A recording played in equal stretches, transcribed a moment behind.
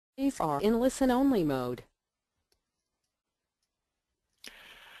These are in listen-only mode.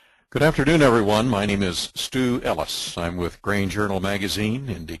 Good afternoon, everyone. My name is Stu Ellis. I'm with Grain Journal Magazine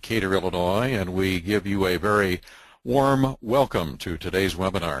in Decatur, Illinois, and we give you a very warm welcome to today's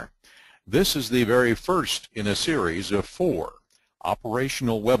webinar. This is the very first in a series of 4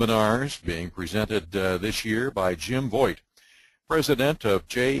 operational webinars being presented this year by Jim Voigt, President of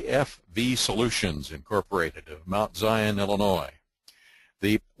JFV Solutions, Incorporated of Mount Zion, Illinois.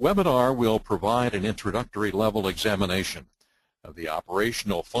 The webinar will provide an introductory level examination of the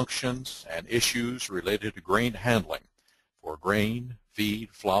operational functions and issues related to grain handling for grain, feed,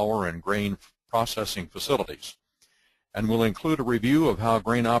 flour, and grain processing facilities, and will include a review of how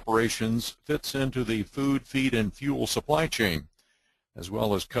grain operations fits into the food, feed, and fuel supply chain, as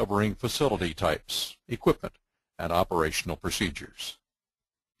well as covering facility types, equipment, and operational procedures.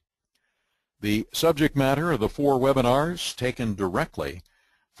 The subject matter of the 4 webinars taken directly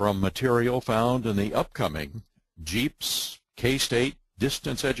from material found in the upcoming JEEPS K-State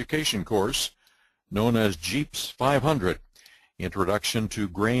Distance Education course known as JEEPS 500, Introduction to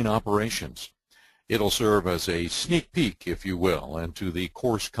Grain Operations. It'll serve as a sneak peek, if you will, into the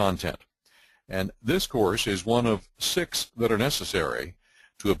course content. And this course is one of 6 that are necessary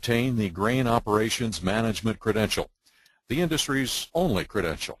to obtain the Grain Operations Management credential, the industry's only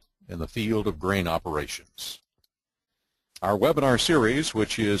credential in the field of grain operations. Our webinar series,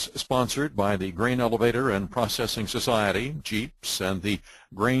 which is sponsored by the Grain Elevator and Processing Society, JEEPS, and the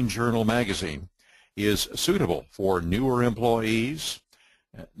Grain Journal Magazine, is suitable for newer employees,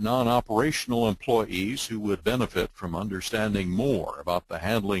 non-operational employees who would benefit from understanding more about the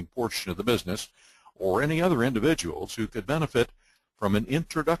handling portion of the business, or any other individuals who could benefit from an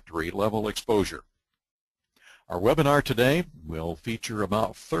introductory level exposure. Our webinar today will feature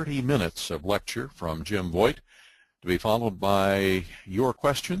about 30 minutes of lecture from Jim Voigt, to be followed by your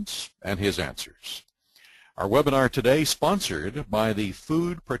questions and his answers. Our webinar today sponsored by the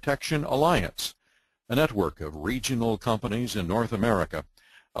Food Protection Alliance, a network of regional companies in North America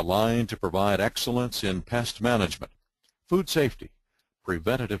aligned to provide excellence in pest management, food safety,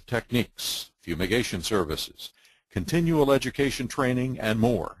 preventative techniques, fumigation services, continual education training, and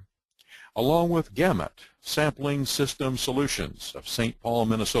more, along with Gamut Sampling System Solutions of St. Paul,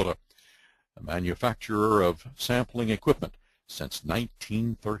 Minnesota, a manufacturer of sampling equipment since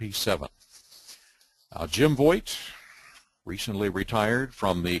 1937. Now, Jim Voigt recently retired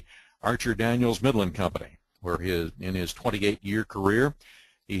from the Archer Daniels Midland Company, where in his 28-year career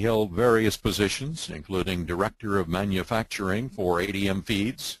he held various positions, including Director of Manufacturing for ADM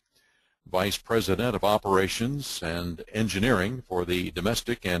Feeds, Vice President of Operations and Engineering for the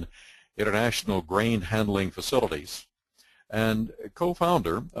domestic and international grain handling facilities, and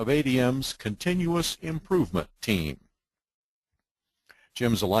co-founder of ADM's Continuous Improvement Team.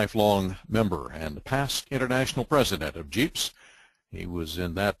 Jim's a lifelong member and past international president of JEEPS. He was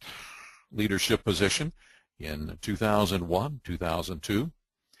in that leadership position in 2001, 2002.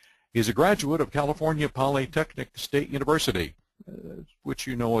 He's a graduate of California Polytechnic State University, which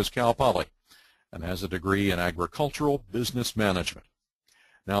you know as Cal Poly, and has a degree in agricultural business management.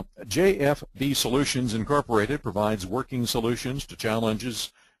 Now, JFV Solutions Incorporated provides working solutions to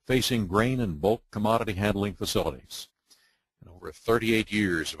challenges facing grain and bulk commodity handling facilities. And over 38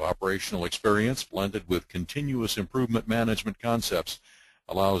 years of operational experience blended with continuous improvement management concepts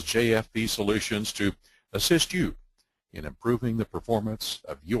allows JFV Solutions to assist you in improving the performance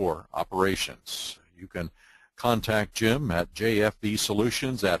of your operations. You can contact Jim at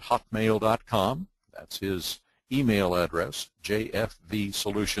jfvsolutions@hotmail.com. That's his email address,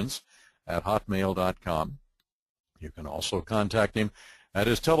 jfvsolutions@hotmail.com. You can also contact him at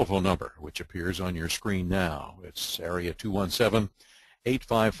his telephone number, which appears on your screen now. It's area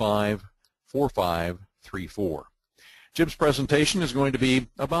 217-855-4534. Jim's presentation is going to be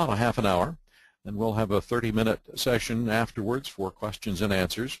about a half an hour, and we'll have a 30-minute session afterwards for questions and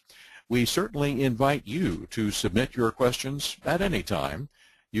answers. We certainly invite you to submit your questions at any time.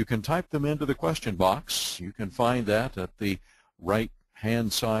 You can type them into the question box. You can find that at the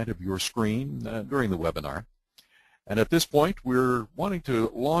right-hand side of your screen during the webinar. And at this point, we're wanting to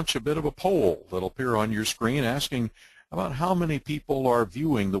launch a bit of a poll that'll appear on your screen asking about how many people are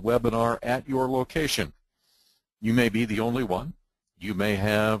viewing the webinar at your location. You may be the only one. You may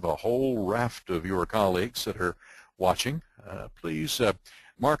have a whole raft of your colleagues that are watching. Please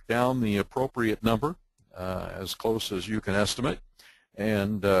mark down the appropriate number as close as you can estimate.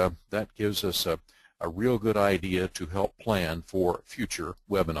 And that gives us a real good idea to help plan for future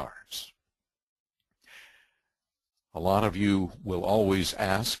webinars. A lot of you will always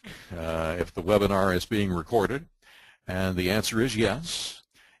ask if the webinar is being recorded, and the answer is yes.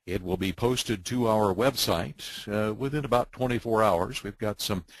 It will be posted to our website within about 24 hours. We've got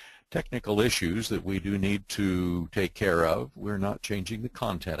some technical issues that we do need to take care of. We're not changing the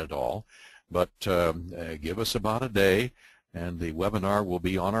content at all, but give us about a day and the webinar will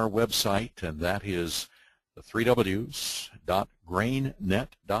be on our website, and that is the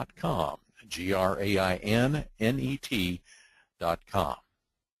 3Ws.grainnet.com, GRAINNET.com.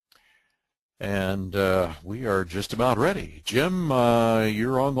 And we are just about ready. Jim,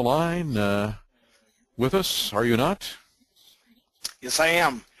 you're on the line with us, are you not? Yes, I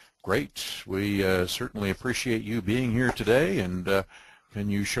am. Great. We certainly appreciate you being here today. And can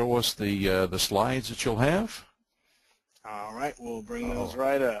you show us the slides that you'll have? All right, we'll bring those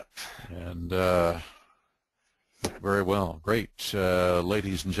right up. And very well. Great.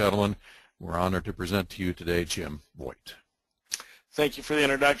 Ladies and gentlemen, we're honored to present to you today Jim Voigt. Thank you for the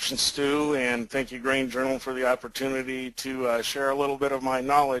introduction, Stu, and thank you, Grain Journal, for the opportunity to share a little bit of my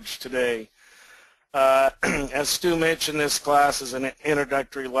knowledge today. As Stu mentioned, this class is an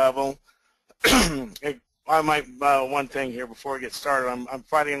introductory level. I might, one thing here before we get started, I'm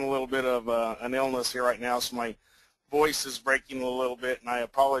fighting a little bit of an illness here right now, so my voice is breaking a little bit, and I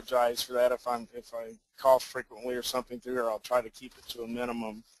apologize for that. If I cough frequently or something through here, I'll try to keep it to a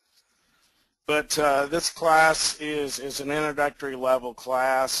minimum. But this class is an introductory level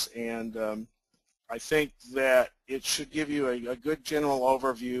class, and I think that it should give you a good general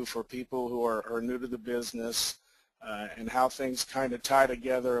overview for people who are new to the business and how things kind of tie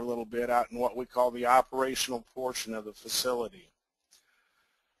together a little bit out in what we call the operational portion of the facility.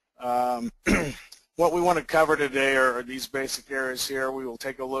 What we want to cover today are these basic areas here. We will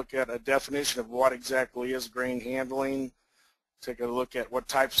take a look at a definition of what exactly is grain handling, take a look at what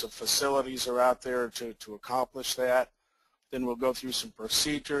types of facilities are out there to accomplish that. Then we'll go through some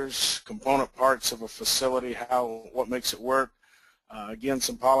procedures, component parts of a facility, what makes it work. Again,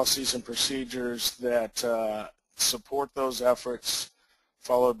 some policies and procedures that support those efforts,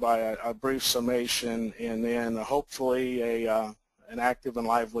 followed by a brief summation, and then hopefully an active and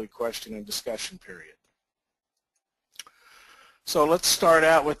lively question and discussion period. So let's start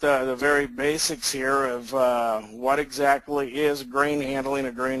out with the very basics here of what exactly is grain handling,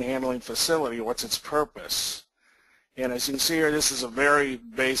 a grain handling facility, what's its purpose. And as you can see here, this is a very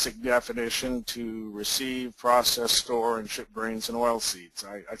basic definition: to receive, process, store, and ship grains and oilseeds.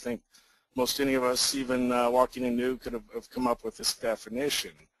 I think most any of us, even walking in new, could have come up with this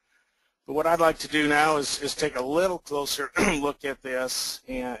definition. But what I'd like to do now is take a little closer look at this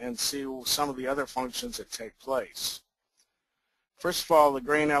and see some of the other functions that take place. First of all, the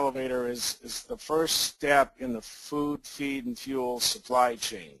grain elevator is the first step in the food, feed, and fuel supply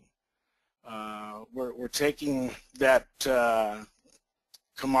chain. We're taking that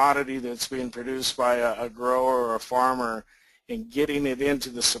commodity that's being produced by a grower or a farmer and getting it into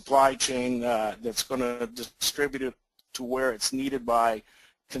the supply chain that's going to distribute it to where it's needed by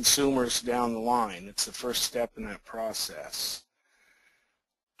consumers down the line. It's the first step in that process.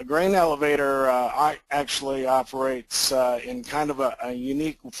 A grain elevator actually operates in kind of a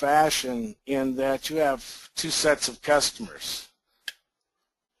unique fashion in that you have two sets of customers.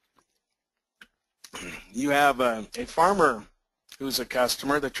 You have a farmer who's a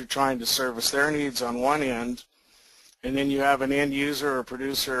customer that you're trying to service their needs on one end, and then you have an end user or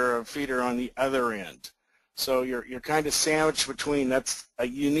producer or feeder on the other end. So you're kind of sandwiched between. That's a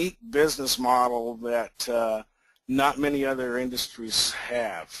unique business model that not many other industries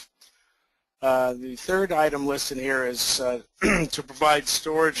have. The third item listed here is to provide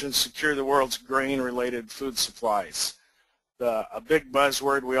storage and secure the world's grain-related food supplies. A big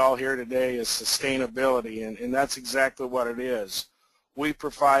buzzword we all hear today is sustainability, and that's exactly what it is. We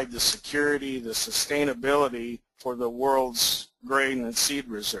provide the security, the sustainability for the world's grain and seed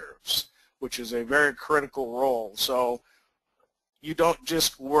reserves, which is a very critical role. So you don't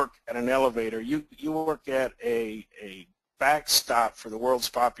just work at an elevator, you work at a backstop for the world's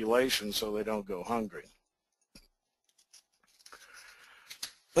population so they don't go hungry.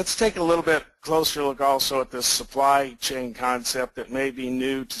 Let's take a little bit closer look also at this supply chain concept that may be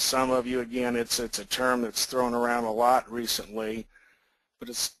new to some of you. Again, it's a term that's thrown around a lot recently. But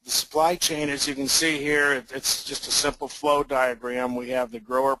it's the supply chain, as you can see here, it's just a simple flow diagram. We have the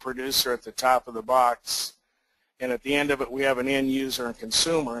grower-producer at the top of the box, and at the end of it we have an end user and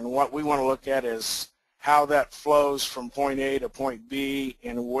consumer. And what we want to look at is how that flows from point A to point B,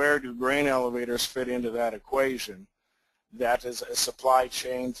 and where do grain elevators fit into that equation. That is a supply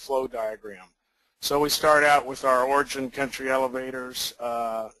chain flow diagram. So we start out with our origin country elevators.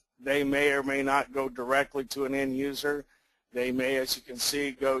 They may or may not go directly to an end user. They may, as you can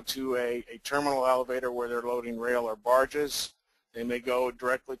see, go to a terminal elevator where they're loading rail or barges. They may go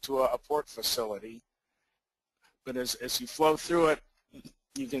directly to a port facility. But as you flow through it,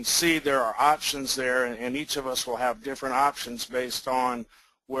 you can see there are options there, and each of us will have different options based on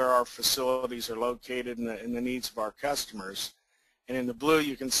where our facilities are located and the needs of our customers. And in the blue,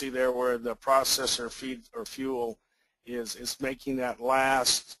 you can see there where the processor feed or fuel is making that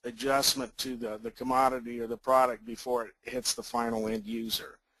last adjustment to the commodity or the product before it hits the final end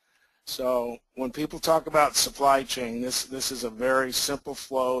user. So when people talk about supply chain, this is a very simple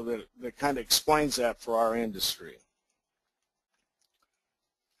flow that kind of explains that for our industry.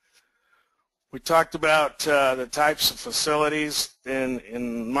 We talked about the types of facilities.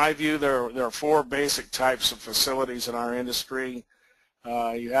 In my view, there are four basic types of facilities in our industry.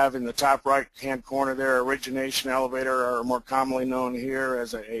 You have in the top right-hand corner there, origination elevator, or more commonly known here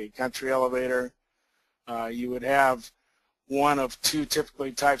as a country elevator. You would have one of two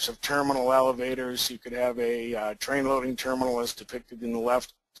typically types of terminal elevators. You could have a train loading terminal as depicted in the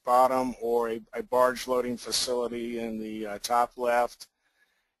left bottom, or a barge loading facility in the top left.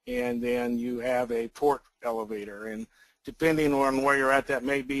 And then you have a port elevator, and depending on where you're at, that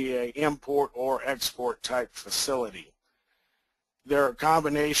may be an import or export type facility. There are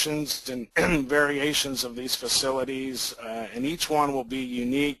combinations and variations of these facilities, and each one will be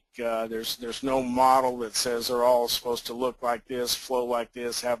unique. There's no model that says they're all supposed to look like this, flow like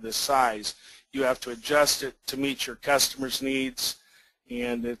this, have this size. You have to adjust it to meet your customers' needs,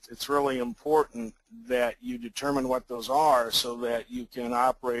 and it's really important that you determine what those are so that you can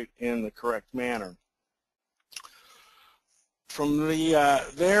operate in the correct manner. From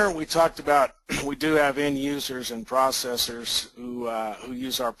there, we talked about we do have end users and processors who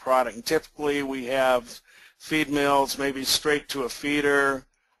use our product. And typically, we have feed mills, maybe straight to a feeder,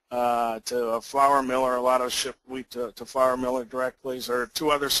 to a flour miller. A lot of ship wheat to flour miller directly, or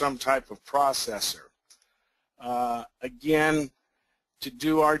to some type of processor. Again, to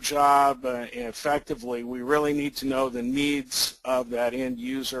do our job effectively, we really need to know the needs of that end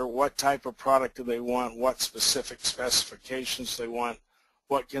user. What type of product do they want? What specific specifications they want?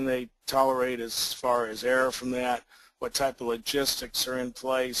 What can they tolerate as far as error from that? What type of logistics are in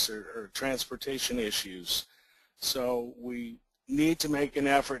place, or transportation issues? So we need to make an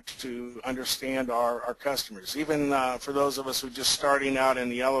effort to understand our customers. Even for those of us who are just starting out in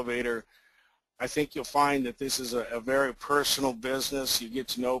the elevator, I think you'll find that this is a very personal business. You get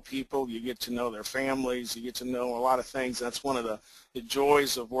to know people, you get to know their families, you get to know a lot of things. That's one of the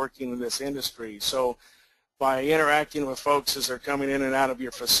joys of working in this industry. So by interacting with folks as they're coming in and out of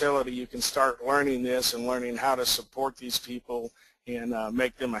your facility, you can start learning this and learning how to support these people and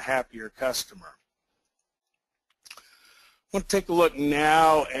make them a happier customer. I want to take a look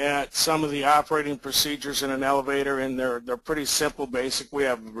now at some of the operating procedures in an elevator, and they're pretty simple, basic. We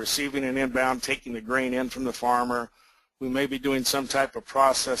have receiving and inbound, taking the grain in from the farmer. We may be doing some type of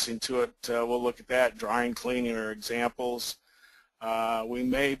processing to it. We'll look at that. Drying, cleaning are examples. We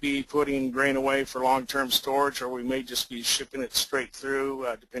may be putting grain away for long-term storage, or we may just be shipping it straight through,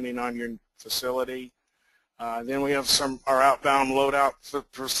 depending on your facility. Then we have our outbound load-out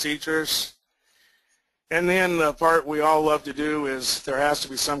procedures. And then the part we all love to do is there has to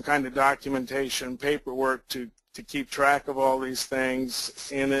be some kind of documentation, paperwork to keep track of all these things.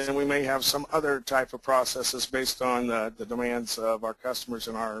 And then we may have some other type of processes based on the demands of our customers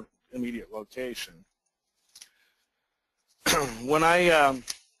in our immediate location. When I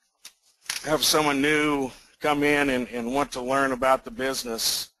have someone new come in and want to learn about the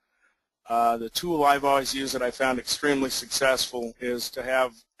business, the tool I've always used that I found extremely successful is to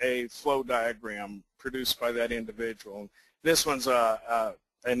have a flow diagram produced by that individual. This one's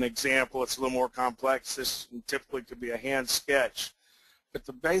an example. It's a little more complex. This typically could be a hand sketch. But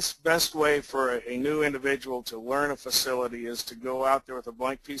the best way for a new individual to learn a facility is to go out there with a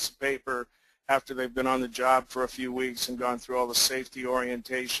blank piece of paper after they've been on the job for a few weeks and gone through all the safety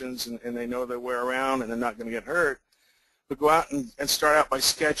orientations, and they know their way around and they're not going to get hurt. But go out and start out by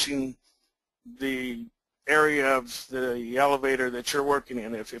sketching the area of the elevator that you're working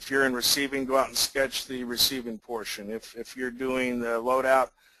in. If you're in receiving, go out and sketch the receiving portion. If you're doing the loadout,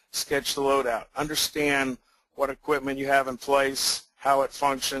 sketch the loadout. Understand what equipment you have in place, how it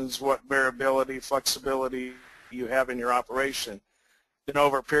functions, what variability, flexibility you have in your operation. Then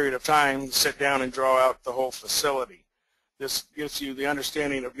over a period of time, sit down and draw out the whole facility. This gives you the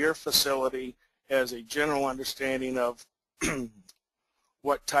understanding of your facility as a general understanding of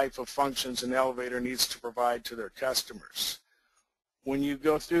what type of functions an elevator needs to provide to their customers. When you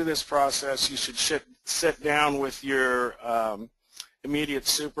go through this process, you should sit down with your immediate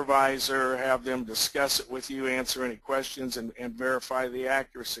supervisor, have them discuss it with you, answer any questions, and verify the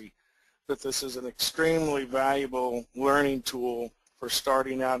accuracy. that this is an extremely valuable learning tool for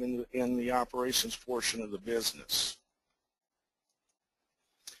starting out in the operations portion of the business.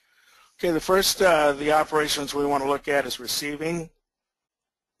 Okay, the first the operations we want to look at is receiving.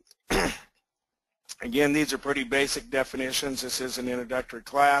 Again, these are pretty basic definitions. This is an introductory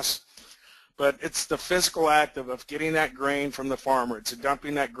class, but it's the physical act of getting that grain from the farmer. It's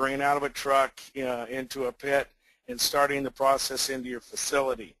dumping that grain out of a truck into a pit and starting the process into your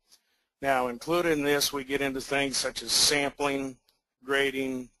facility. Now, included in this, we get into things such as sampling,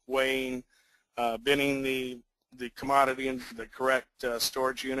 grading, weighing, binning the commodity into the correct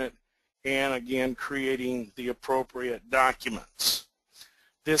storage unit, and again, creating the appropriate documents.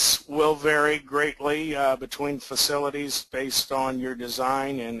 This will vary greatly between facilities based on your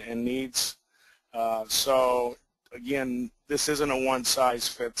design and needs. So again, this isn't a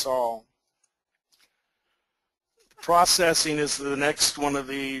one-size-fits-all. Processing is the next one of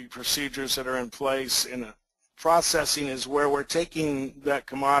the procedures that are in place. And processing is where we're taking that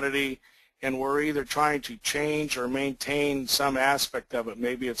commodity and we're either trying to change or maintain some aspect of it.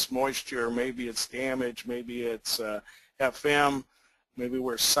 Maybe it's moisture, maybe it's damage, maybe it's FM. Maybe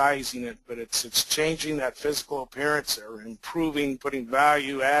we're sizing it, but it's changing that physical appearance or improving, putting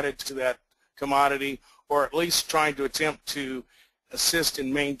value added to that commodity, or at least trying to attempt to assist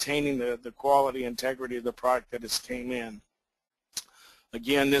in maintaining the quality integrity of the product that has came in.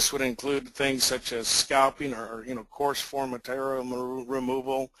 Again, this would include things such as scalping or coarse form material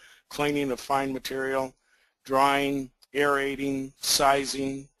removal, cleaning of fine material, drying, aerating,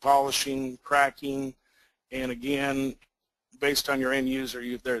 sizing, polishing, cracking, and again, based on your end user,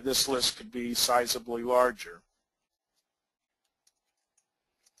 this list could be sizably larger.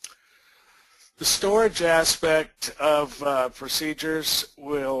 The storage aspect of procedures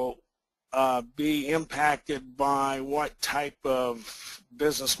will be impacted by what type of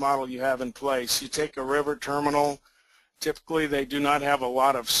business model you have in place. You take a river terminal, typically they do not have a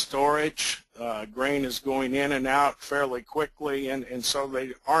lot of storage. Grain is going in and out fairly quickly, and so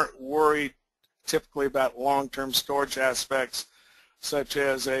they aren't worried typically about long-term storage aspects, such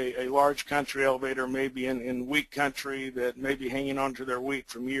as a large country elevator maybe in wheat country that may be hanging on to their wheat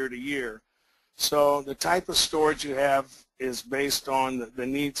from year to year. So the type of storage you have is based on the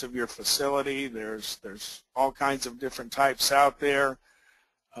needs of your facility. There's all kinds of different types out there,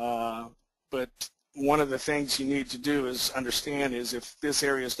 but one of the things you need to do is understand is if this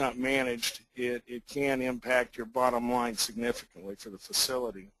area is not managed, it can impact your bottom line significantly for the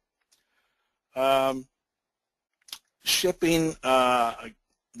facility. Shipping,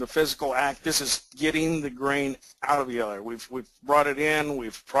 the physical act, this is getting the grain out of the elevator. We've brought it in,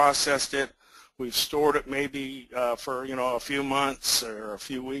 we've processed it, we've stored it maybe for a few months or a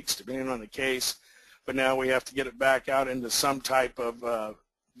few weeks depending on the case, but now we have to get it back out into some type of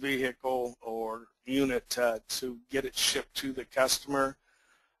vehicle or unit to get it shipped to the customer.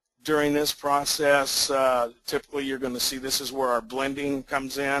 During this process, typically you're going to see this is where our blending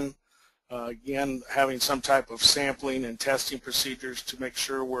comes in. Again, having some type of sampling and testing procedures to make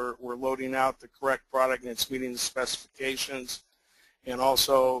sure we're loading out the correct product and it's meeting the specifications, and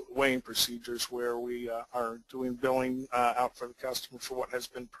also weighing procedures where we are doing billing out for the customer for what has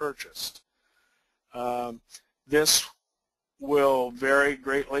been purchased. This will vary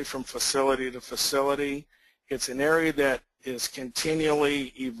greatly from facility to facility. It's an area that is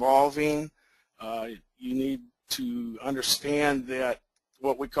continually evolving. You need to understand that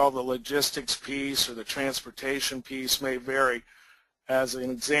what we call the logistics piece or the transportation piece may vary. As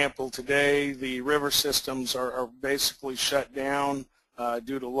an example, today the river systems are basically shut down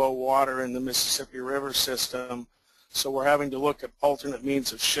due to low water in the Mississippi River system. So we're having to look at alternate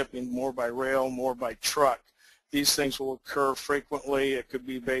means of shipping, more by rail, more by truck. These things will occur frequently. It could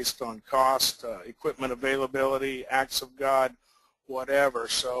be based on cost, equipment availability, acts of God, whatever.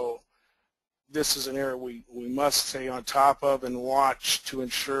 So this is an area we must stay on top of and watch to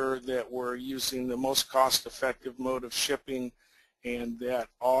ensure that we're using the most cost-effective mode of shipping and that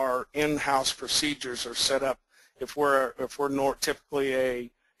our in-house procedures are set up. If we're typically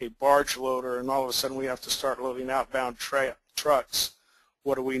a barge loader and all of a sudden we have to start loading outbound trucks,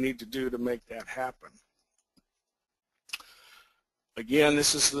 what do we need to do to make that happen? Again,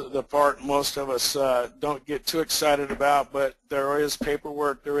 this is the part most of us don't get too excited about, but there is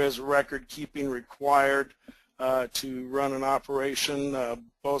paperwork, there is record keeping required to run an operation,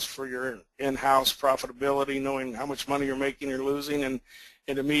 both for your in-house profitability, knowing how much money you're making or losing, and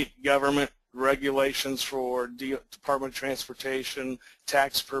to meet government regulations for Department of Transportation,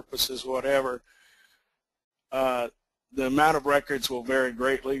 tax purposes, whatever. The amount of records will vary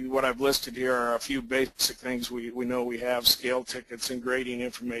greatly. What I've listed here are a few basic things we know we have: scale tickets and grading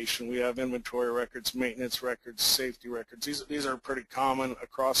information. We have inventory records, maintenance records, safety records. These are pretty common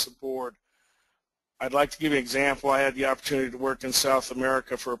across the board. I'd like to give you an example. I had the opportunity to work in South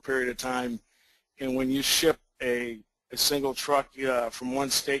America for a period of time, and when you ship a single truck from one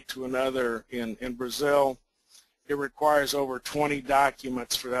state to another in Brazil, it requires over 20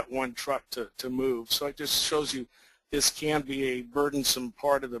 documents for that one truck to move. So it just shows you this can be a burdensome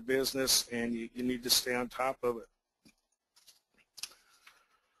part of the business, and you need to stay on top of it.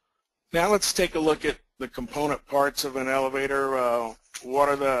 Now let's take a look at the component parts of an elevator. What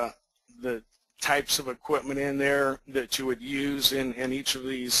are the types of equipment in there that you would use in each of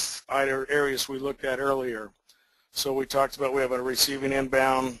these areas we looked at earlier? So we talked about we have a receiving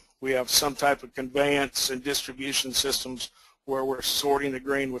inbound. We have some type of conveyance and distribution systems where we're sorting the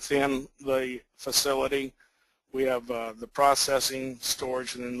grain within the facility. We have the processing,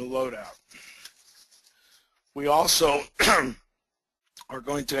 storage, and then the loadout. We also are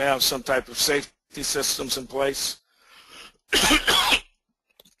going to have some type of safety systems in place.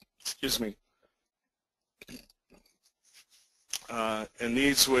 Excuse me. And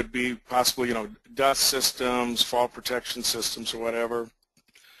these would be possibly, dust systems, fall protection systems, or whatever.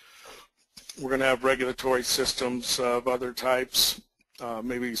 We're going to have regulatory systems of other types,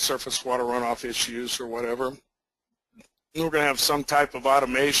 maybe surface water runoff issues or whatever. We're going to have some type of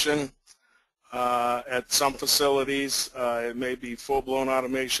automation at some facilities. It may be full-blown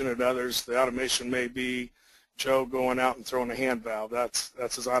automation at others. The automation may be Joe going out and throwing a hand valve. That's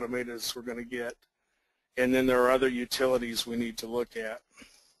as automated as we're going to get. And then there are other utilities we need to look at.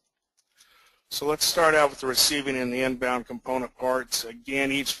 So let's start out with the receiving and the inbound component parts.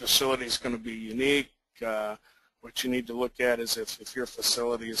 Again, each facility is going to be unique. What you need to look at is if your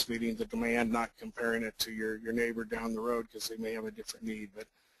facility is meeting the demand, not comparing it to your neighbor down the road, because they may have a different need. But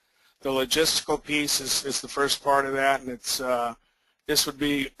the logistical piece is the first part of that, and it's this would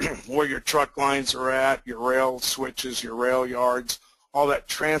be where your truck lines are at, your rail switches, your rail yards, all that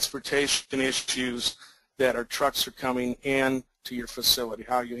transportation issues that our trucks are coming in to your facility,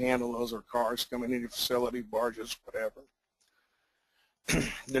 how you handle those, or cars coming into your facility, barges, whatever.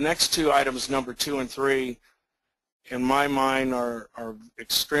 The next two items, number 2 and 3, in my mind are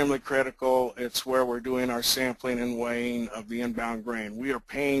extremely critical. It's where we're doing our sampling and weighing of the inbound grain. We are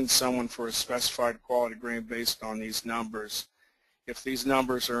paying someone for a specified quality grain based on these numbers. If these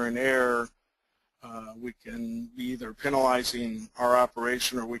numbers are in error, we can be either penalizing our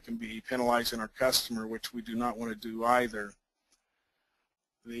operation or we can be penalizing our customer, which we do not want to do either.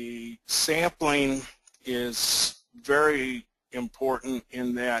 The sampling is very important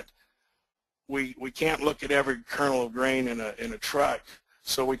in that we can't look at every kernel of grain in a truck,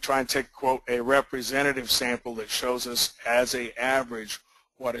 so we try and take, quote, a representative sample that shows us as an average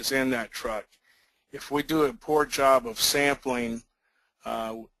what is in that truck. If we do a poor job of sampling,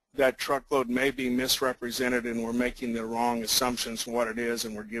 that truckload may be misrepresented and we're making the wrong assumptions on what it is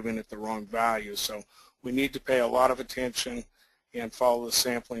and we're giving it the wrong value. So we need to pay a lot of attention and follow the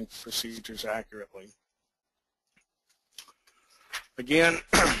sampling procedures accurately. Again,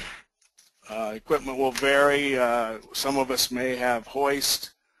 equipment will vary. Some of us may have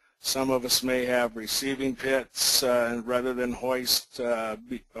hoist, some of us may have receiving pits rather than hoist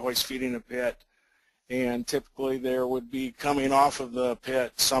feeding a pit. And typically there would be coming off of the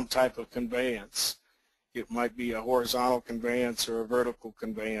pit some type of conveyance. It might be a horizontal conveyance or a vertical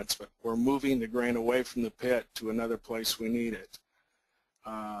conveyance, but we're moving the grain away from the pit to another place we need it.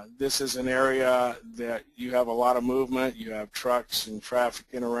 This is an area that you have a lot of movement. You have trucks and traffic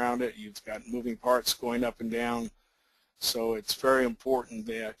in around it. You've got moving parts going up and down. So it's very important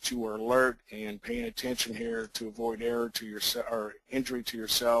that you are alert and paying attention here to avoid error to yourself or injury to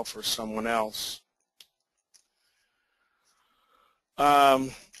yourself or someone else.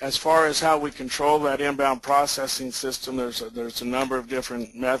 As far as how we control that inbound processing system, there's a number of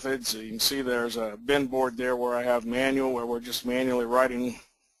different methods. You can see there's a bin board there where I have manual, where we're just manually writing,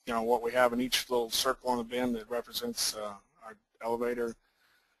 what we have in each little circle on the bin that represents our elevator.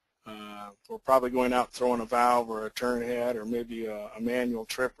 We're probably going out throwing a valve or a turn head or maybe a manual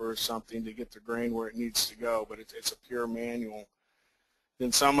tripper or something to get the grain where it needs to go, but it's a pure manual.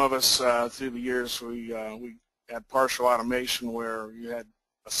 Then some of us through the years we had partial automation where you had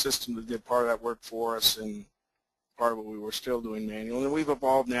a system that did part of that work for us and part of it we were still doing manual. And we've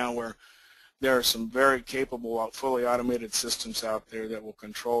evolved now where there are some very capable, fully automated systems out there that will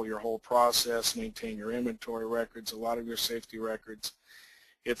control your whole process, maintain your inventory records, a lot of your safety records.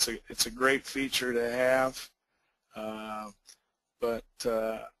 It's a great feature to have, but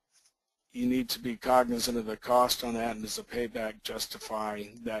you need to be cognizant of the cost on that, and does the payback justify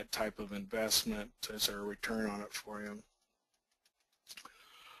that type of investment? Is there a return on it for you?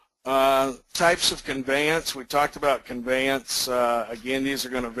 Types of conveyance. We talked about conveyance. Again, these are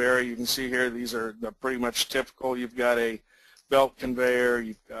going to vary. You can see here these are pretty much typical. You've got a belt conveyor,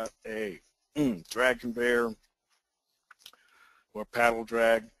 you've got a drag conveyor or paddle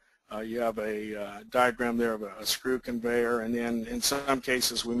drag. You have a diagram there of a screw conveyor, and then in some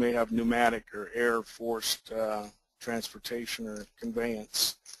cases we may have pneumatic or air-forced transportation or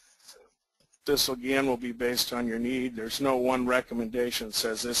conveyance. This again will be based on your need. There's no one recommendation that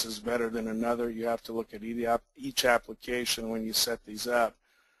says this is better than another. You have to look at each application when you set these up.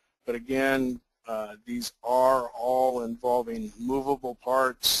 But again, these are all involving movable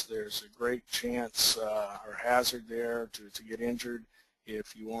parts. There's a great chance or hazard there to get injured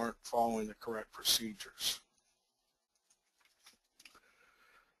if you aren't following the correct procedures.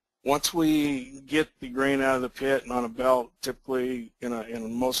 Once we get the grain out of the pit and on a belt, typically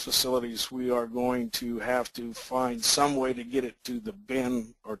in most facilities we are going to have to find some way to get it to the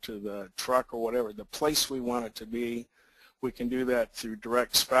bin or to the truck or whatever, the place we want it to be. We can do that through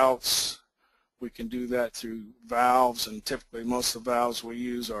direct spouts. We can do that through valves, and typically most of the valves we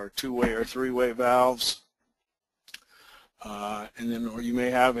use are two-way or three-way valves. And then, or you may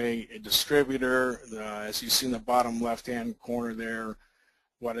have a distributor, as you see in the bottom left-hand corner there.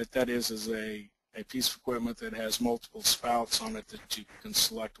 What that is a piece of equipment that has multiple spouts on it that you can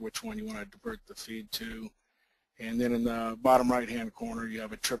select which one you want to divert the feed to. And then in the bottom right-hand corner, you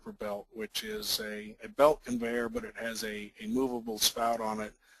have a tripper belt, which is a belt conveyor, but it has a movable spout on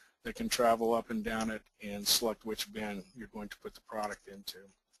it that can travel up and down it and select which bin you're going to put the product into.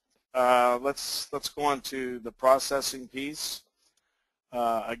 Let's go on to the processing piece.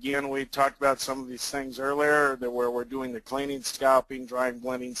 Again, we talked about some of these things earlier where we're doing the cleaning, scalping, drying,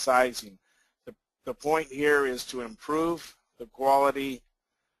 blending, sizing. The point here is to improve the quality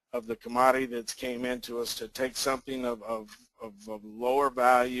of the commodity that's came into us, to take something of lower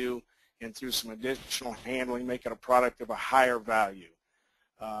value and through some additional handling make it a product of a higher value.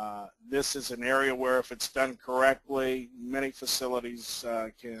 This is an area where if it's done correctly, many facilities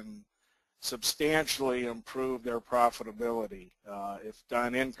can substantially improve their profitability. If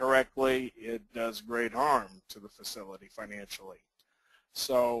done incorrectly, it does great harm to the facility financially.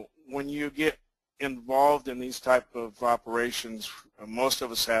 So when you get involved in these type of operations, most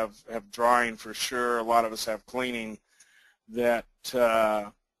of us have drying for sure, a lot of us have cleaning, that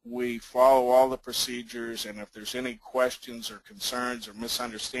we follow all the procedures, and if there's any questions or concerns or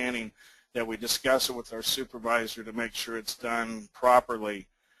misunderstanding, that we discuss it with our supervisor to make sure it's done properly.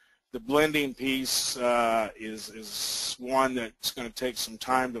 The blending piece is one that's going to take some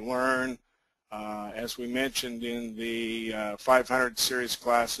time to learn. As we mentioned in the 500 series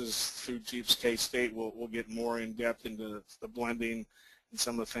classes through Jeeps K-State, we'll get more in depth into the blending and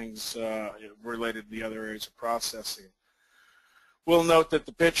some of the things related to the other areas of processing. We'll note that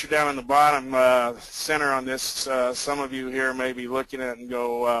the picture down in the bottom center on this, some of you here may be looking at it and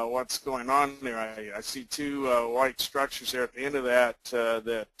go, what's going on there? I see two white structures there at the end of that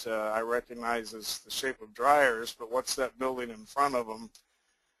that I recognize as the shape of dryers, but what's that building in front of them?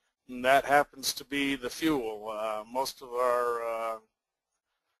 And that happens to be the fuel. Most of our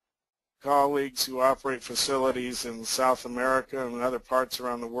colleagues who operate facilities in South America and other parts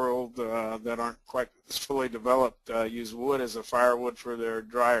around the world that aren't quite as fully developed use wood as a firewood for their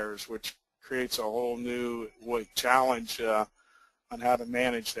dryers, which creates a whole new challenge on how to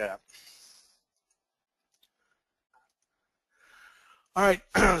manage that. All right,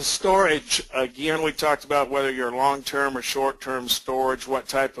 storage. Again, we talked about whether you're long-term or short-term storage, what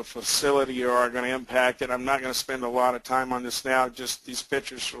type of facility you are going to impact it. I'm not going to spend a lot of time on this now. Just these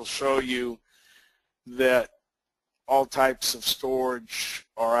pictures will show you that all types of storage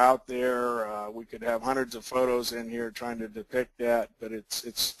are out there. We could have hundreds of photos in here trying to depict that, but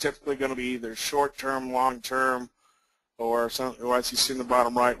it's typically going to be either short-term, long-term, or as you see in the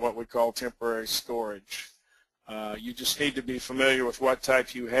bottom right, what we call temporary storage. You just need to be familiar with what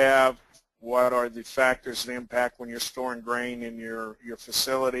type you have, what are the factors that impact when you're storing grain in your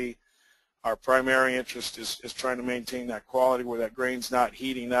facility. Our primary interest is trying to maintain that quality where that grain's not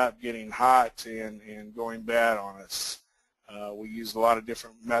heating up, getting hot, and going bad on us. We use a lot of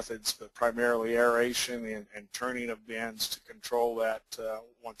different methods, but primarily aeration and turning of bins to control that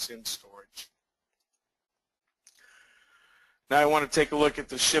once in storage. Now I want to take a look at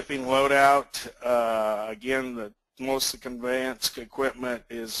the shipping loadout. Again, most of the conveyance equipment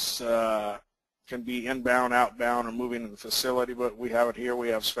can be inbound, outbound, or moving in the facility, but we have it here. We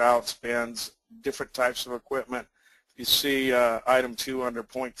have spouts, bins, different types of equipment. You see item 2 under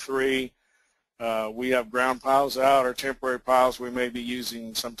point 3, We have ground piles out or temporary piles. We may be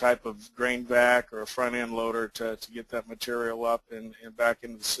using some type of grain vac or a front end loader to get that material up and back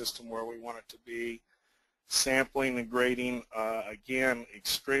into the system where we want it to be. Sampling and grading, again,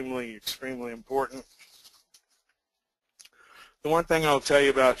 extremely important. The one thing I'll tell you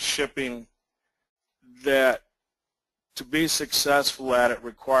about shipping, that to be successful at it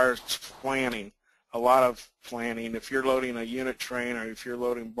requires planning, a lot of planning. If you're loading a unit train or if you're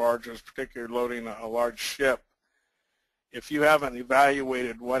loading barges, particularly loading a large ship, if you haven't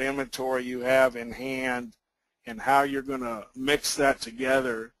evaluated what inventory you have in hand and how you're going to mix that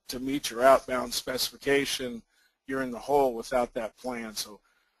together to meet your outbound specification, you're in the hole without that plan. So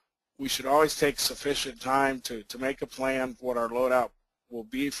we should always take sufficient time to make a plan for what our loadout will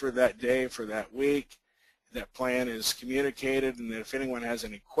be for that day, for that week. That plan is communicated, and that if anyone has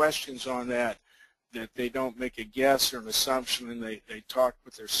any questions on that, that they don't make a guess or an assumption, and they talk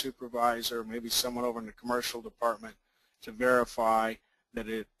with their supervisor, maybe someone over in the commercial department, to verify that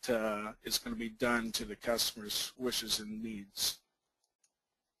it is going to be done to the customer's wishes and needs.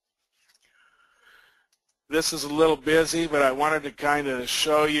 This is a little busy, but I wanted to kind of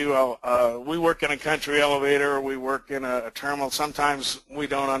show you, we work in a country elevator, we work in a terminal. Sometimes we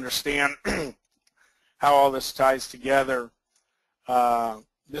don't understand how all this ties together.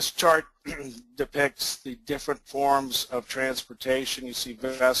 This chart depicts the different forms of transportation. You see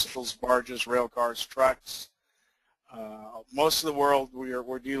vessels, barges, rail cars, trucks. Most of the world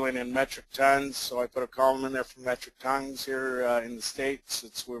we're dealing in metric tons, so I put a column in there for metric tons. Here in the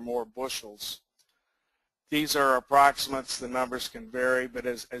States, we're more bushels. These are approximates. The numbers can vary, but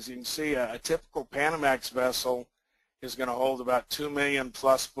as you can see, a typical Panamax vessel is going to hold about 2 million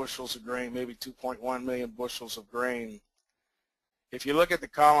plus bushels of grain, maybe 2.1 million bushels of grain. If you look at the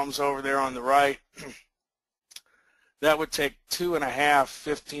columns over there on the right, that would take 2.5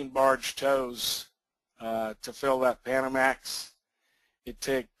 15-barge tows to fill that Panamax. It'd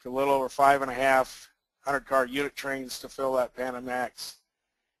take a little over 5.5 100-car unit trains to fill that Panamax,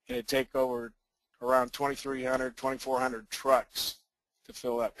 and it'd take over around 2,300, 2,400 trucks to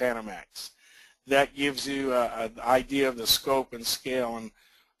fill that Panamax. That gives you an idea of the scope and scale. And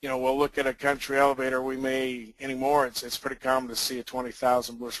you know, we'll look at a country elevator. We may anymore. It's pretty common to see a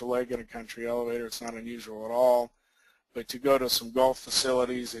 20,000 bushel leg in a country elevator. It's not unusual at all. But to go to some Gulf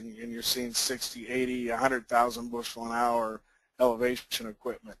facilities and you're seeing 60, 80, 100,000 bushel an hour elevation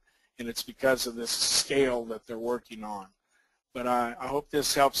equipment, and it's because of this scale that they're working on. But I hope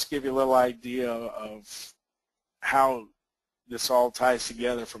this helps give you a little idea of how this all ties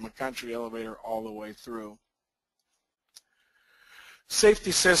together from a country elevator all the way through.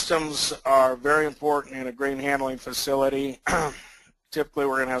 Safety systems are very important in a grain handling facility. Typically,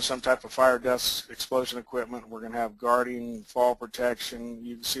 we're going to have some type of fire, dust, explosion equipment. We're going to have guarding, fall protection.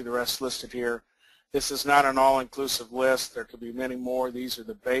 You can see the rest listed here. This is not an all-inclusive list. There could be many more. These are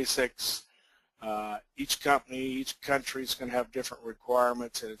the basics. Each company, each country is going to have different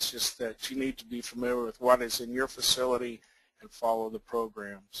requirements, and it's just that you need to be familiar with what is in your facility and follow the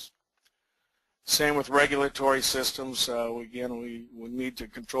programs. Same with regulatory systems. Again, we need to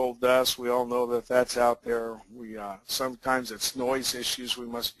control dust. We all know that that's out there. Sometimes it's noise issues we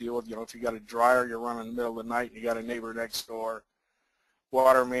must deal with. You know, if you got a dryer you're running in the middle of the night and you got a neighbor next door.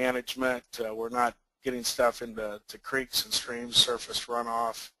 Water management, we're not getting stuff into creeks and streams, surface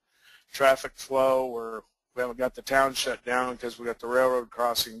runoff. Traffic flow, we haven't got the town shut down because we got the railroad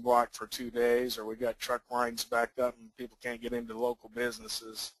crossing blocked for 2 days, or we got truck lines backed up and people can't get into local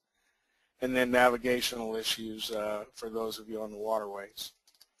businesses. And then navigational issues for those of you on the waterways.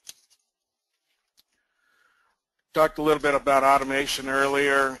 Talked a little bit about automation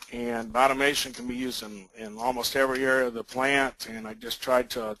earlier, and automation can be used in almost every area of the plant, and I just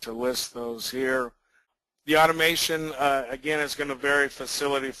tried to list those here. The automation, again, is going to vary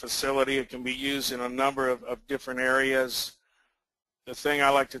facility to facility. It can be used in a number of different areas. The thing I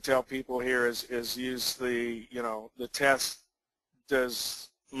like to tell people here is use the test. Does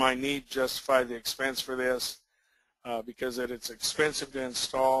my need justify the expense for this? Because it's expensive to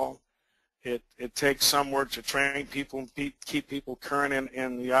install. It takes some work to train people and keep people current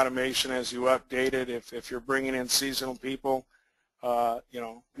in the automation as you update it. If you're bringing in seasonal people,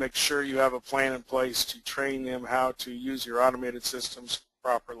 make sure you have a plan in place to train them how to use your automated systems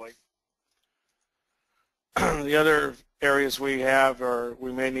properly. The other areas we have or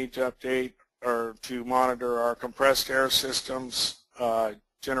we may need to update or to monitor our compressed air systems,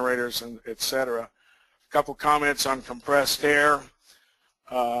 generators, and etc. A couple comments on compressed air.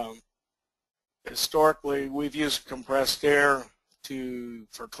 Historically, we've used compressed air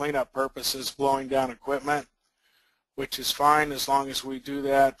for cleanup purposes, blowing down equipment. which is fine as long as we do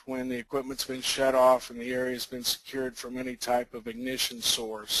that when the equipment's been shut off and the area's been secured from any type of ignition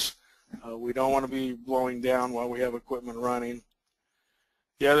source. We don't want to be blowing down while we have equipment running.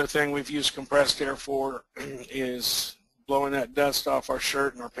 The other thing we've used compressed air for is blowing that dust off our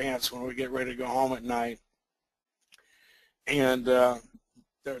shirt and our pants when we get ready to go home at night. And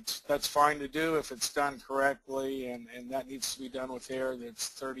that's fine to do if it's done correctly, and that needs to be done with air that's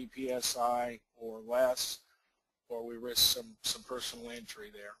 30 psi or less, or we risk some personal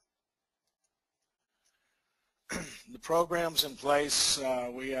injury there. The programs in place,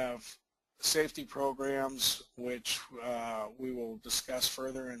 we have safety programs which we will discuss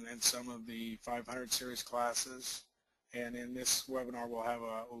further in some of the 500 series classes, and in this webinar we'll have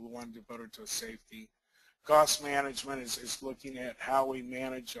one devoted to safety. Cost management is looking at how we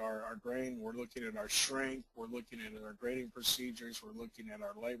manage our grain. We're looking at our shrink, we're looking at our grading procedures, we're looking at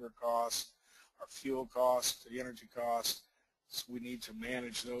our labor costs, our fuel costs, the energy costs. So we need to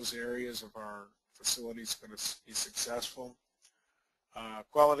manage those areas of our facilities going to be successful.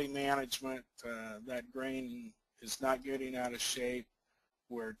 Quality management, that grain is not getting out of shape.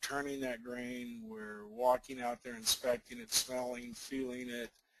 We're turning that grain, we're walking out there, inspecting it, smelling, feeling it,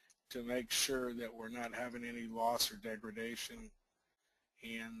 to make sure that we're not having any loss or degradation.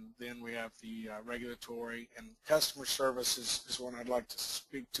 And then we have the regulatory and customer service is one I'd like to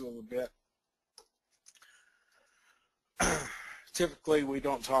speak to a little bit. Typically we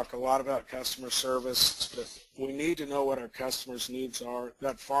don't talk a lot about customer service, but we need to know what our customers' needs are.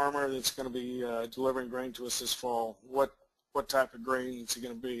 That farmer that's going to be delivering grain to us this fall, what type of grain is it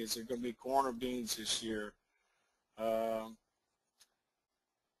going to be? Is it going to be corn or beans this year?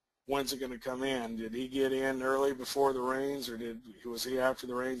 When's it going to come in? Did he get in early before the rains, or was he after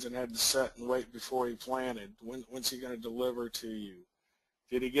the rains and had to set and wait before he planted? When's he going to deliver to you?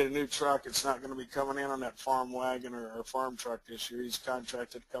 Did he get a new truck? It's not going to be coming in on that farm wagon or farm truck this year. He's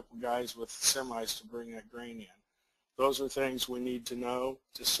contracted a couple guys with semis to bring that grain in. Those are things we need to know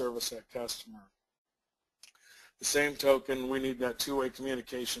to service that customer. The same token, we need that two-way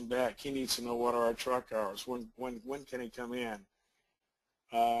communication back. He needs to know what are our truck hours. When can he come in?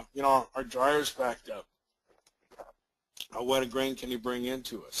 You know, our dryer's backed up. What grain can he bring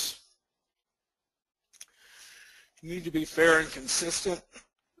into us? You need to be fair and consistent.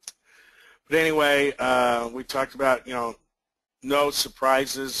 But anyway, we talked about, you know, no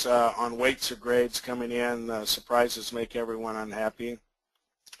surprises on weights or grades coming in. Surprises make everyone unhappy.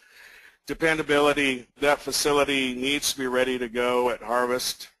 Dependability, that facility needs to be ready to go at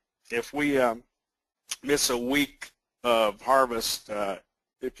harvest. If we miss a week of harvest,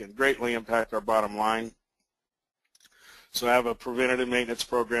 it can greatly impact our bottom line. So have a preventative maintenance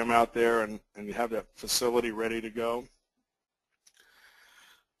program out there and you have that facility ready to go.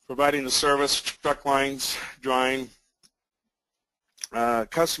 Providing the service, truck lines, drying.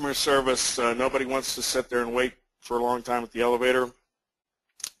 Customer service, nobody wants to sit there and wait for a long time at the elevator.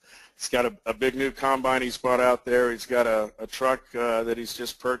 He's got a big new combine he's bought out there. He's got a truck that he's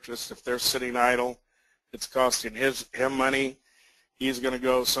just purchased. If they're sitting idle, it's costing him money. He's going to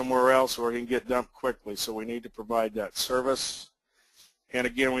go somewhere else where he can get dumped quickly. So we need to provide that service. And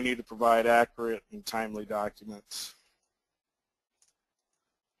again, we need to provide accurate and timely documents.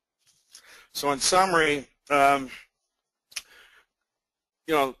 So in summary, you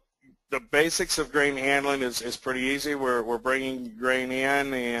know, the basics of grain handling is pretty easy. We're bringing grain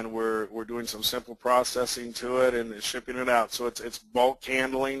in and we're doing some simple processing to it and shipping it out. So it's bulk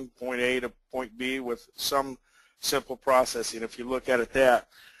handling, point A to point B with some simple processing if you look at it that.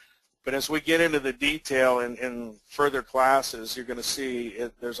 But as we get into the detail in further classes, you're going to see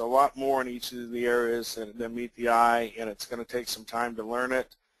there's a lot more in each of the areas that meet the eye, and it's going to take some time to learn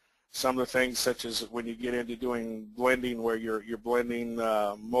it. Some of the things such as when you get into doing blending where you're blending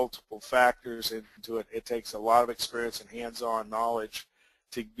multiple factors into it, it takes a lot of experience and hands-on knowledge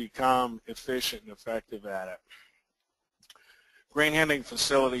to become efficient and effective at it. Grain handling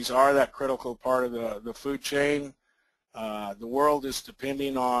facilities are that critical part of the food chain. The world is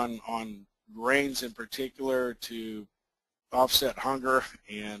depending on grains in particular to offset hunger,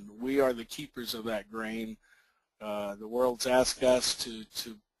 and we are the keepers of that grain. The world's asked us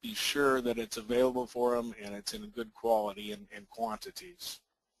to be sure that it's available for them and it's in good quality and quantities.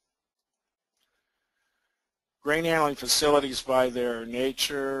 Grain handling facilities by their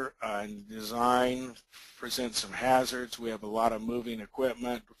nature and design present some hazards. We have a lot of moving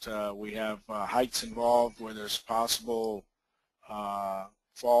equipment. We have heights involved where there's possible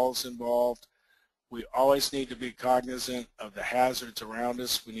falls involved. We always need to be cognizant of the hazards around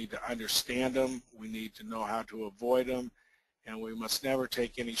us. We need to understand them. We need to know how to avoid them. And we must never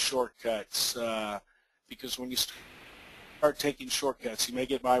take any shortcuts because when you start start taking shortcuts. You may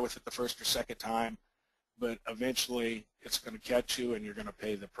get by with it the first or second time, but eventually it's going to catch you and you're going to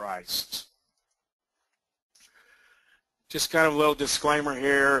pay the price. Just kind of a little disclaimer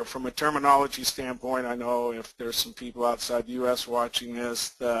here. From a terminology standpoint, I know if there's some people outside the U.S. watching this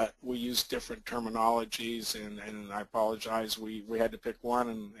that we use different terminologies, and I apologize. We had to pick one,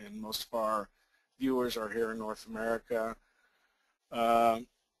 and most of our viewers are here in North America.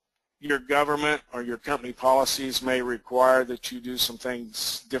 Your government or your company policies may require that you do some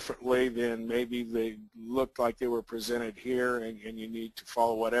things differently than maybe they looked like they were presented here, and you need to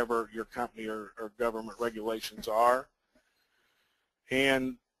follow whatever your company or government regulations are.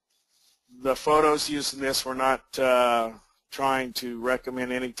 And the photos used in this were not trying to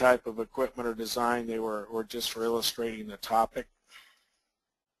recommend any type of equipment or design. They were just for illustrating the topic.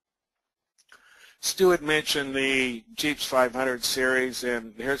 Stu had mentioned the Jeeps 500 series,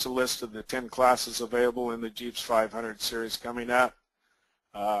 and here's a list of the 10 classes available in the Jeeps 500 series coming up.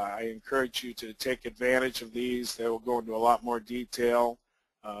 I encourage you to take advantage of these. They will go into a lot more detail.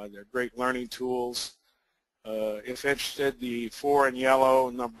 They're great learning tools. If interested, the 4 in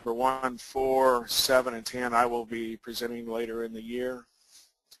yellow, number 1, 4, 7, and 10, I will be presenting later in the year.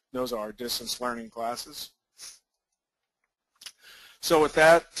 Those are our distance learning classes. So with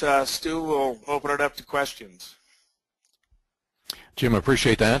that, Stu, we'll open it up to questions. Jim, I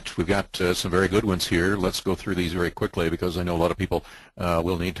appreciate that. We've got some very good ones here. Let's go through these very quickly because I know a lot of people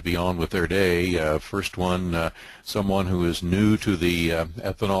will need to be on with their day. First one, someone who is new to the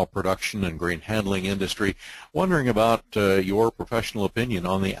ethanol production and grain handling industry, wondering about your professional opinion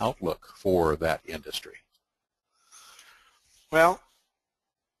on the outlook for that industry. Well,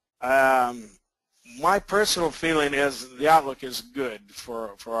 my personal feeling is the outlook is good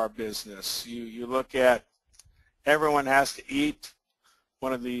for our business. You look at everyone has to eat.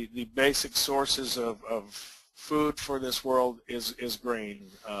 One of the basic sources of food for this world is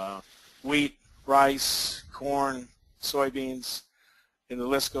grain. Wheat, rice, corn, soybeans, and the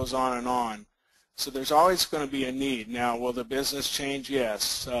list goes on and on. So there's always going to be a need. Now, will the business change?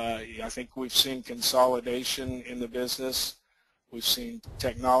 Yes. I think we've seen consolidation in the business. We've seen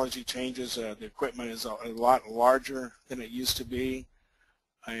technology changes. The equipment is a lot larger than it used to be.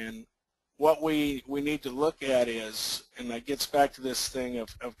 And what we need to look at is, and that gets back to this thing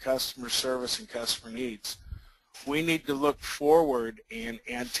of customer service and customer needs, we need to look forward and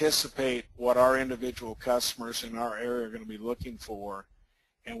anticipate what our individual customers in our area are going to be looking for,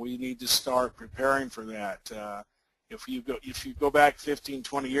 and we need to start preparing for that. If you go back 15,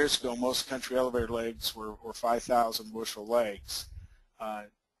 20 years ago, most country elevator legs were 5,000 bushel legs.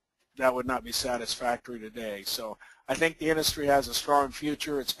 That would not be satisfactory today. So I think the industry has a strong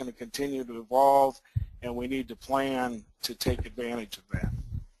future. It's going to continue to evolve, and we need to plan to take advantage of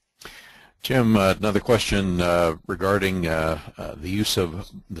that. Jim, another question regarding the use of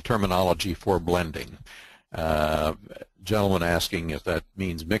the terminology for blending. Gentleman asking if that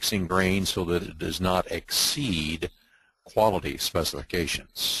means mixing grain so that it does not exceed quality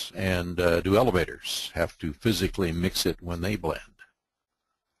specifications. And do elevators have to physically mix it when they blend?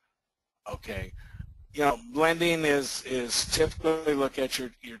 Okay. You know, blending is typically look at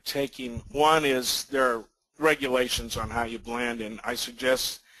you're taking, one is there are regulations on how you blend, and I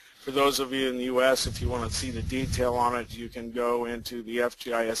suggest for those of you in the U.S., if you want to see the detail on it, you can go into the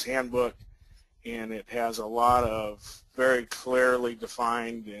FGIS handbook, and it has a lot of very clearly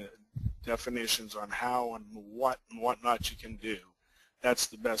defined definitions on how and what not you can do. That's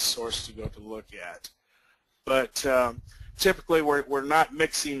the best source to go to look at. But typically we're not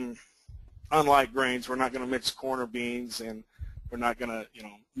mixing, unlike grains, we're not going to mix corn or beans, and we're not going to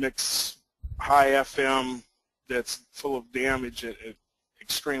mix high FM that's full of damage at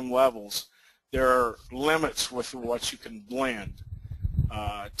extreme levels. There are limits with what you can blend.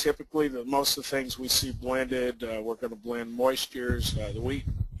 Typically, most of the things we see blended, we're going to blend moistures. The wheat,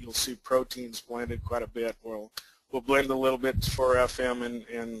 you'll see proteins blended quite a bit. We'll blend a little bit for FM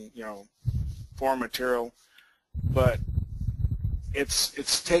and for material, but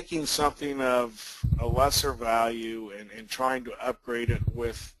it's taking something of a lesser value and trying to upgrade it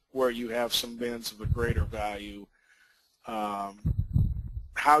with where you have some bins of a greater value.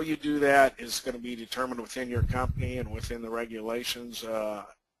 How you do that is going to be determined within your company and within the regulations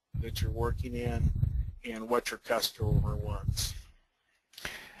that you're working in and what your customer wants.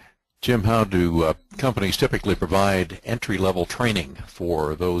 Jim, how do companies typically provide entry-level training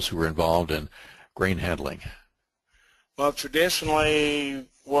for those who are involved in grain handling? Well, traditionally,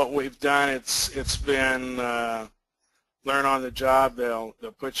 what we've done, it's been learn on the job. They'll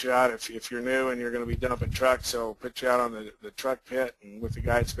put you out if you're new and you're going to be dumping trucks. They'll put you out on the truck pit and with the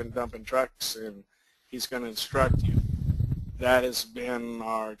guy that's been dumping trucks, and he's going to instruct you. that has been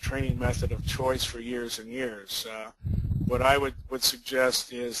our training method of choice for years and years. What I would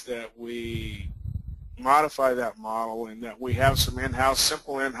suggest is that we modify that model and that we have some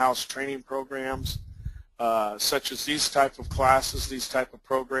simple in-house training programs, such as these type of classes, these type of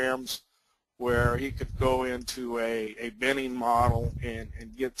programs, where he could go into a binning model and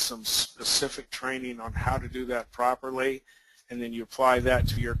get some specific training on how to do that properly, and then you apply that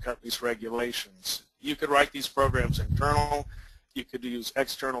to your company's regulations. You could write these programs internal. You could use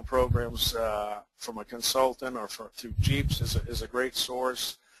external programs from a consultant or through Jeeps is a great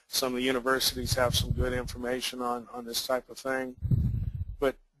source. Some of the universities have some good information on this type of thing.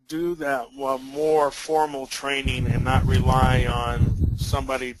 But do that more formal training and not rely on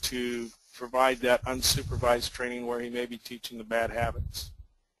somebody to provide that unsupervised training where he may be teaching the bad habits.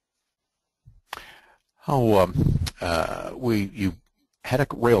 How you had a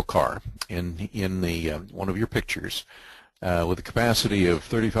rail car in the one of your pictures with a capacity of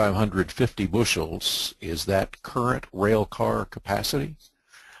 3,550 bushels. Is that current rail car capacity?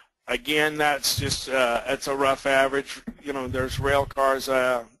 Again, that's just it's a rough average. You know, there's rail cars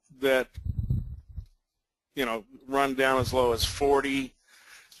that run down as low as 40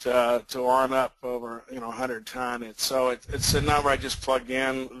 to on up over 100 ton. It's a number I just plugged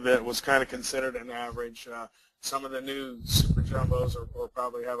in that was kind of considered an average. Some of the new super jumbos will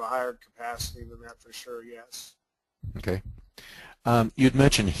probably have a higher capacity than that for sure. Yes. Okay. You'd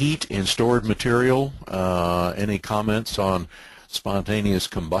mentioned heat in stored material. Any comments on spontaneous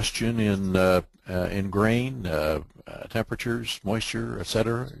combustion in grain, temperatures, moisture,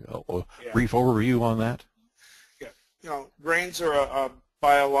 etc.? Brief overview on that. Yeah. Grains are a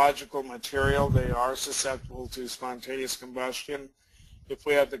biological material. They are susceptible to spontaneous combustion. If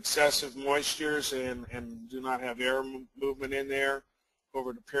we have excessive moistures and do not have air movement in there,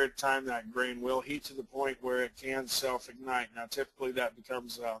 over the period of time that grain will heat to the point where it can self-ignite. Now typically that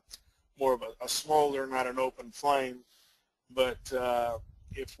becomes more of a smolder, not an open flame. But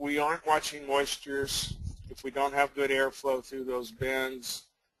if we aren't watching moistures, if we don't have good airflow through those bins,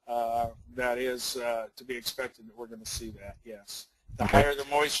 that is to be expected that we're going to see that, yes. The higher the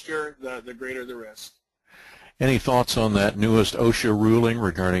moisture, the greater the risk. Any thoughts on that newest OSHA ruling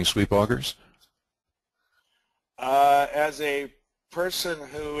regarding sweep augers? As a person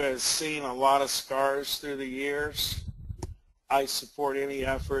who has seen a lot of scars through the years, I support any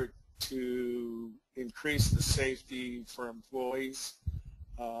effort to increase the safety for employees.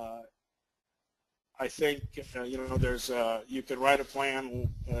 I think there's you can write a plan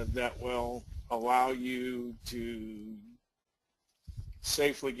that will allow you to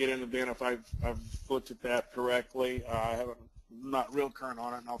safely get in the bin. If I've looked at that correctly, I'm not real current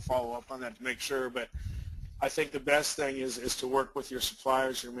on it, and I'll follow up on that to make sure. But I think the best thing is to work with your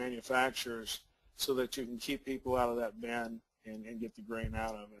suppliers, your manufacturers, so that you can keep people out of that bin and get the grain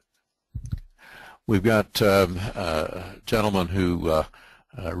out of it. We've got a gentleman who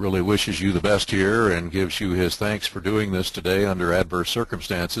really wishes you the best here and gives you his thanks for doing this today under adverse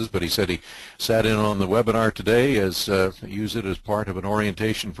circumstances, but he said he sat in on the webinar today as use it as part of an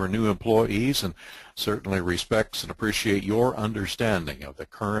orientation for new employees, and certainly respects and appreciate your understanding of the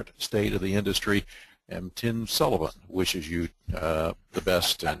current state of the industry. And Tim Sullivan wishes you the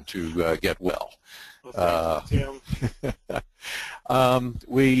best and to get well. Well, thank you, Tim.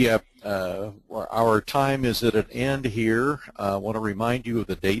 Our time is at an end here. I want to remind you of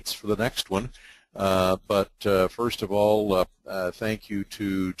the dates for the next one. But first of all, thank you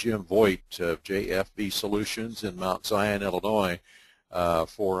to Jim Voigt of JFB Solutions in Mount Zion, Illinois,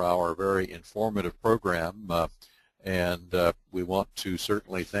 for our very informative program. And we want to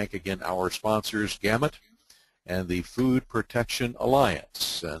certainly thank again our sponsors, Gamut and the Food Protection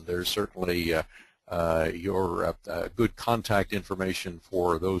Alliance. And there's certainly your good contact information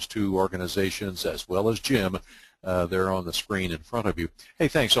for those two organizations, as well as Jim, there on the screen in front of you. Hey,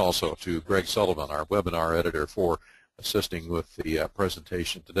 thanks also to Greg Sullivan, our webinar editor, for assisting with the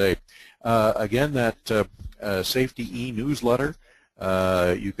presentation today. Again, that Safety E-newsletter,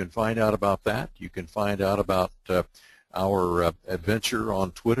 you can find out about that. You can find out about our adventure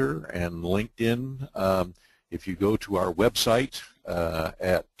on Twitter and LinkedIn if you go to our website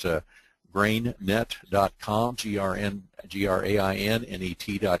at grainnet.com,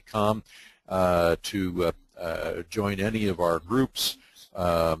 grainnet.com, to join any of our groups,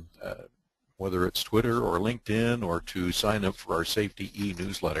 whether it's Twitter or LinkedIn, or to sign up for our Safety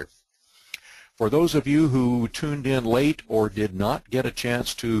E-newsletter. For those of you who tuned in late or did not get a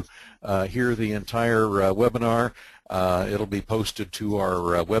chance to hear the entire webinar, it'll be posted to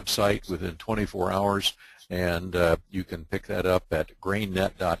our website within 24 hours. And you can pick that up at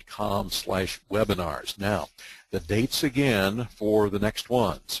grainnet.com/webinars. Now, the dates again for the next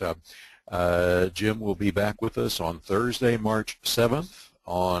ones. Jim will be back with us on Thursday, March 7th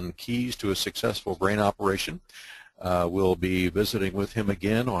on Keys to a Successful Grain Operation. We'll be visiting with him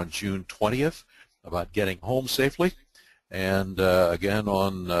again on June 20th about getting home safely, and again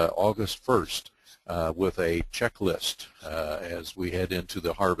on August 1st with a checklist as we head into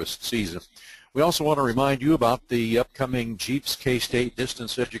the harvest season. We also want to remind you about the upcoming Jeeps K-State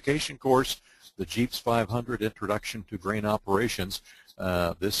Distance Education course, the Jeeps 500 Introduction to Grain Operations.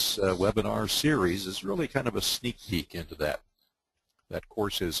 This webinar series is really kind of a sneak peek into that. That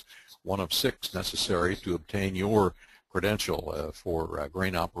course is one of 6 necessary to obtain your credential for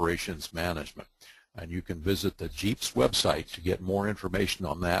grain operations management. And you can visit the Jeeps website to get more information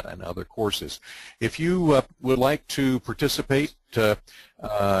on that and other courses. If you would like to participate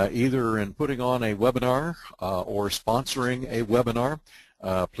either in putting on a webinar or sponsoring a webinar,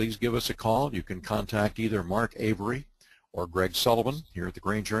 please give us a call. You can contact either Mark Avery or Greg Sullivan here at the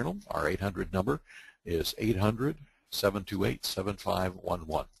Grain Journal. Our 800 number is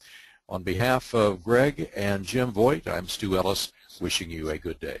 800-728-7511. On behalf of Greg and Jim Voigt, I'm Stu Ellis, wishing you a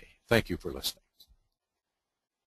good day. Thank you for listening.